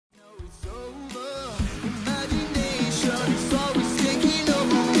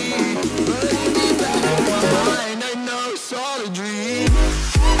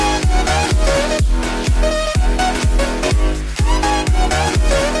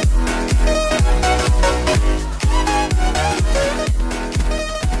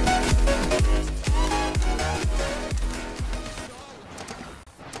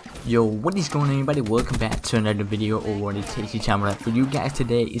Yo, what is going on everybody? Welcome back to another video over the Tasty channel. For you guys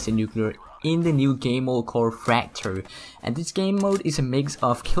today is a nuclear in the new game mode called Fracture. And this game mode is a mix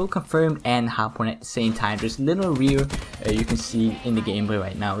of kill confirmed and hardpoint at the same time. There's little real you can see in the gameplay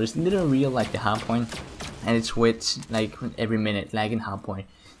right now. There's little real like the hardpoint, and it switches like every minute like in hardpoint.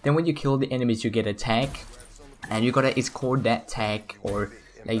 Then when you kill the enemies you get a tag, and you gotta escort that tag or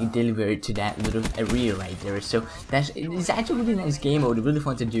like deliver it to that little area right there. So it's actually a really nice game mode, really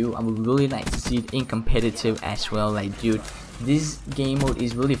fun to do. I would really like to see it in competitive as well. Like dude, this game mode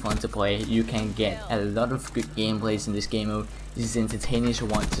is really fun to play. You can get a lot of good gameplays in this game mode. This is entertaining to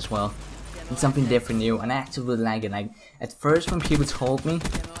watch as well. It's something different new, and I actually really like it. Like at first when people told me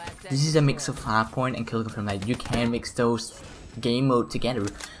this is a mix of hardpoint and kill confirm, like you can mix those game mode together,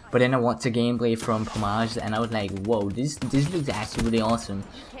 but then I watched a gameplay from Gamemode and I was like, whoa, this looks actually really awesome.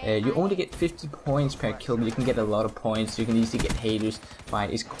 You only get 50 points per kill, but you can get a lot of points. You can easily get haters by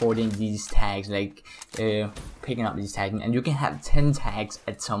escorting these tags, like picking up these tags, and you can have 10 tags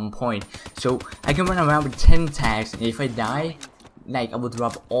at some point. So I can run around with 10 tags, and if I die, like I will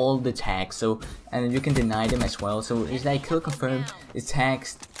drop all the tags. So, and you can deny them as well. So it's like kill confirm, it's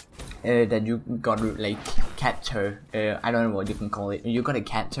tags that you gotta like capture. I don't know what you can call it. You gotta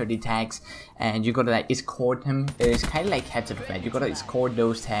capture the tags and you gotta like escort them. It's kind of like capture the flag. You gotta escort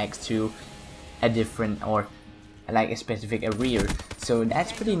those tags to a different or like a specific area. So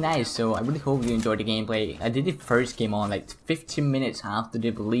that's pretty nice. So I really hope you enjoyed the gameplay. I did the first game on like 15 minutes after the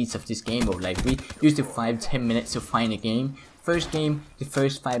release of this game mode. Like we used to 5-10 minutes to find a game. First game, the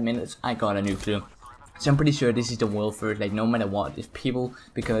first 5 minutes I got a nuclear. So I'm pretty sure this is the world first, like no matter what, if people,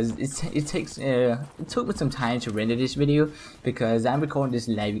 because it took me some time to render this video, because I'm recording this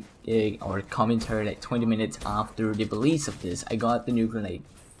live or commentary like 20 minutes after the release of this. I got the nuclear like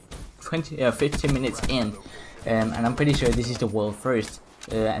 15 minutes in, and I'm pretty sure this is the world first,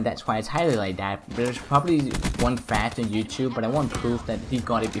 and that's why it's highly like that. There's probably one fact on YouTube, but I want proof that he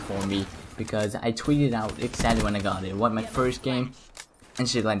got it before me, because I tweeted out exactly when I got it, what my first game and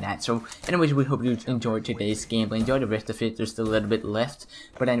shit like that. So anyways, we hope you enjoyed today's gameplay. Enjoy the rest of it. There's still a little bit left,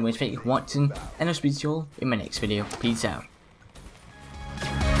 but anyways, thank you for watching, and I'll speak to you all in my next video. Peace out.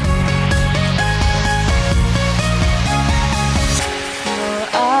 Your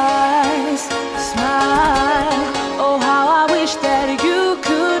eyes smile. Oh, how I wish that you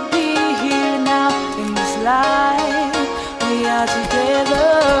could be here now in this life. We are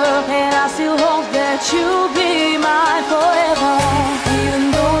together, and I still hope that you'll be